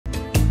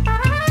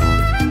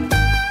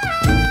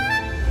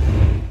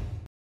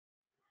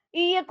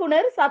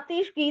இயக்குனர்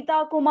சதீஷ் கீதா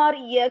குமார்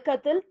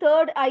இயக்கத்தில்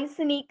தேர்ட் ஐ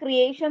cine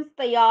creations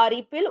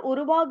தயாரிப்பில்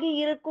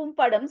உருவாகியிருக்கும்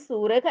படம்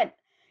சூரகன்.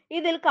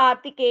 இதில்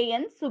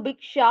கார்த்திகேயன்,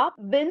 சுபிக்ஷா,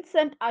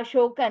 வின்சென்ட்,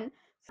 அசோகன்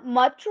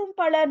மற்றும்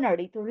பலர்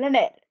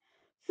நடித்துள்ளனர்.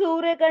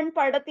 சூரகன்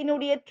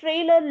படத்தினுடைய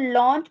ட்ரெய்லர்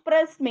லான்ச்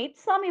பிரஸ் மீட்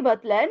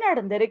சமீபத்துல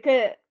நடந்திருக்கு.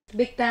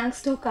 Big thanks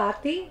to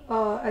Karthi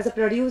as a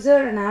producer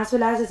and as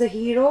well as a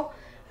hero.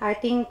 I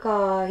think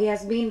he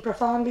has been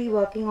profoundly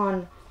working on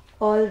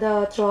all the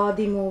throughout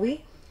the movie.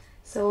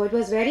 So it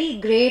was very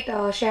great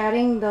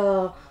sharing the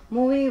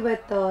movie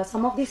with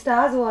some of the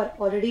stars who are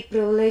already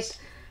privileged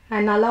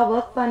and நல்லா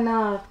work பண்ண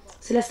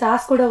சில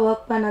stars கூட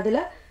work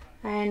பண்ணதில்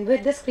and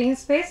with the screen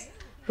space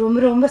ரொம்ப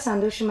ரொம்ப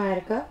சந்தோஷமாக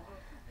இருக்கு.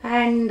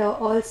 And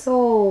also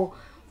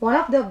one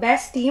of the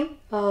best team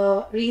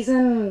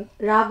reason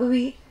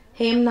Raghavi,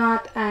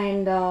 Hemnath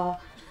and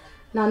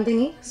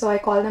Nandini, so I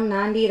call them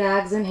Nandi,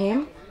 Rags and Hem.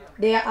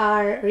 They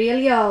are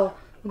really a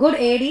good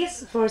ADs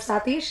for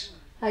Satish,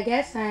 I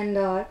guess, and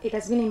it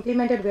has been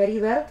implemented very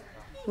well.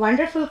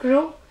 Wonderful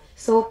crew,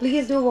 so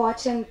please do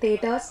watch in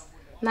theaters.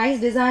 Nice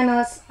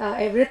designers,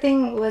 everything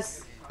was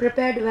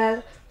prepared well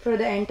for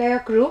the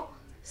entire crew.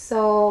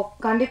 So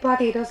Kandipa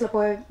theaters la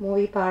poi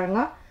movie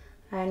paranga,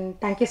 and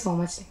thank you so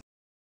much.